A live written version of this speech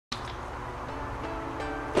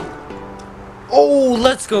Oh,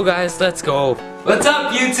 let's go guys, let's go. What's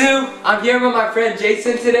up YouTube? I'm here with my friend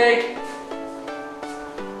Jason today.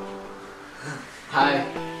 Hi.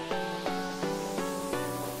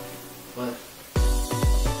 What?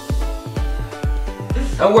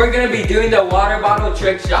 And we're gonna be doing the water bottle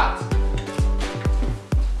trick shots.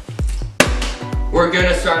 We're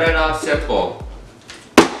gonna start it off simple.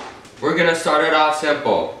 We're gonna start it off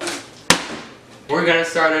simple. We're gonna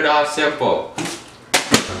start it off simple.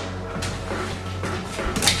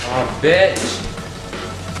 Oh, bitch.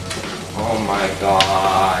 Oh my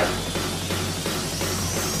god.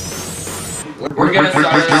 We're gonna start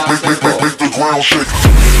it off simple.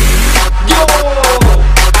 Yo!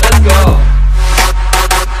 Let's go.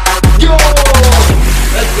 Yo!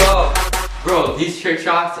 Let's go. Bro, these trick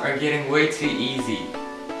shots are getting way too easy.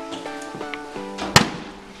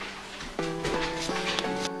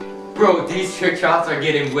 Bro, these trick shots are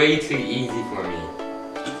getting way too easy for me.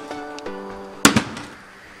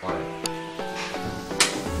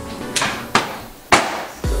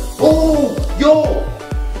 Oh, yo!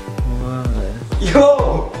 What?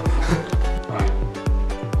 Yo!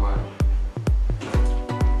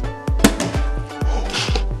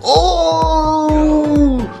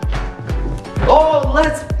 Oh! Oh,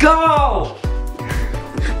 let's go!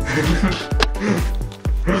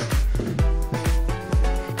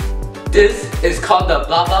 This is called the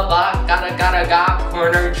blah blah blah gotta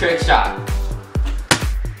corner trick shot.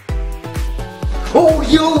 Oh,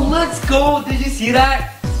 yo, let's go! Did you see that?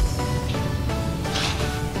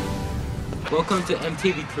 Welcome to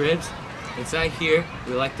MTV Cribs. Inside here,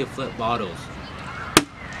 we like to flip bottles.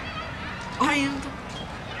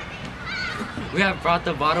 We have brought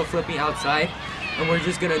the bottle flipping outside, and we're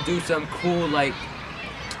just gonna do some cool, like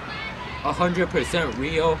 100%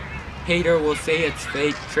 real, hater will say it's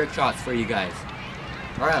fake trick shots for you guys.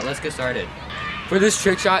 Alright, let's get started. For this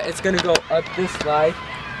trick shot, it's gonna go up this slide,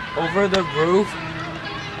 over the roof,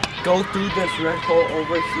 go through this red hole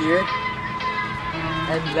over here,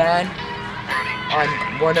 and then on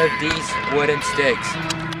one of these wooden sticks.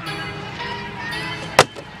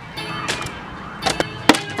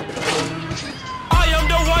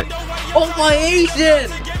 Oh my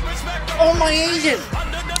Asian! Oh my Asian!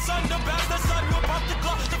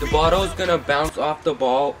 The bottle is gonna bounce off the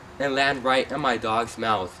ball and land right in my dog's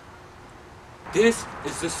mouth. This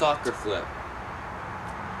is the soccer flip.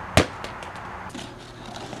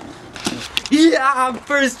 Yeah,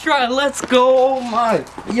 first try, let's go! Oh my,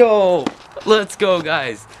 yo! Let's go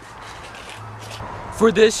guys.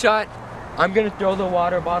 For this shot, I'm gonna throw the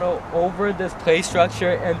water bottle over this play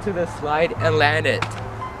structure into the slide and land it.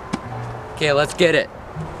 Okay, let's get it.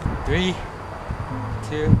 3,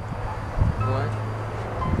 2, 1.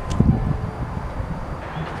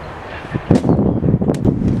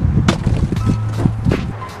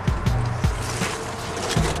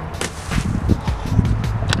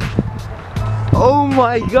 Oh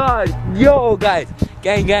my god, yo guys,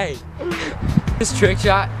 gang gang. This trick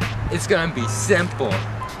shot is gonna be simple.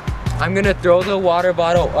 I'm gonna throw the water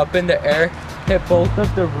bottle up in the air, hit both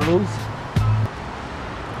of the roofs,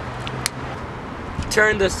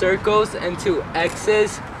 turn the circles into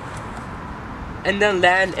X's, and then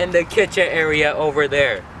land in the kitchen area over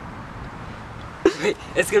there.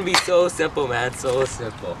 It's gonna be so simple, man, so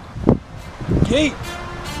simple. Okay.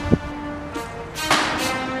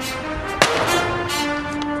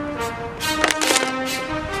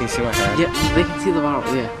 Can you see my hand? Yeah, they can see the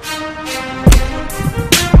bottle, yeah.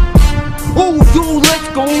 Oh, yo, let's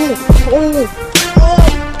go! Oh!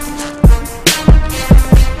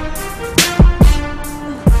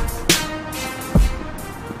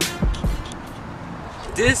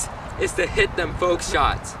 This is the hit them folks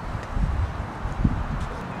shots.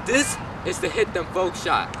 This is the hit them folks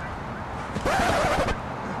shot.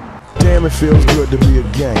 Damn, it feels good to be a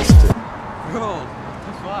gangster. Bro, what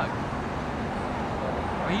the fuck?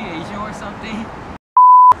 Are you Asian or something?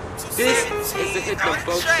 This is the hit them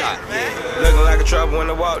folks shot. Looking like a trouble when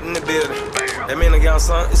I walk in the building. That mean I got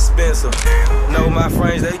something expensive. Know my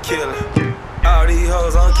friends, they killin'. All these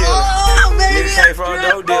hoes I'm killin'. Nigga came from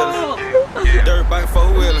dope dealing. Dirt bike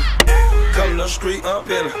 4-wheeler. Come to the street, I'm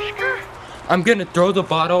peeling. I'm gonna throw the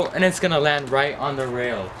bottle and it's gonna land right on the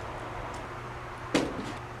rail.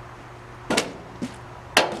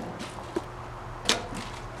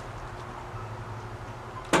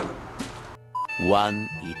 One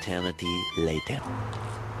eternity later.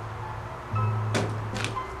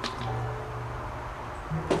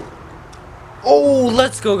 Oh,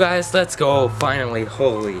 let's go guys, let's go, finally,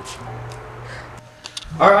 holy.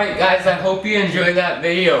 Alright guys, I hope you enjoyed that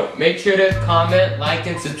video. Make sure to comment, like,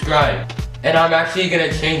 and subscribe. And I'm actually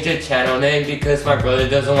gonna change the channel name because my brother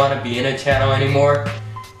doesn't want to be in a channel anymore.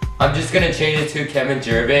 I'm just gonna change it to Kevin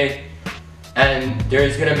Gervais. And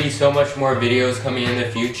there's gonna be so much more videos coming in the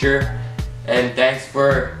future. And thanks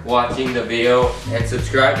for watching the video and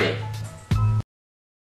subscribing.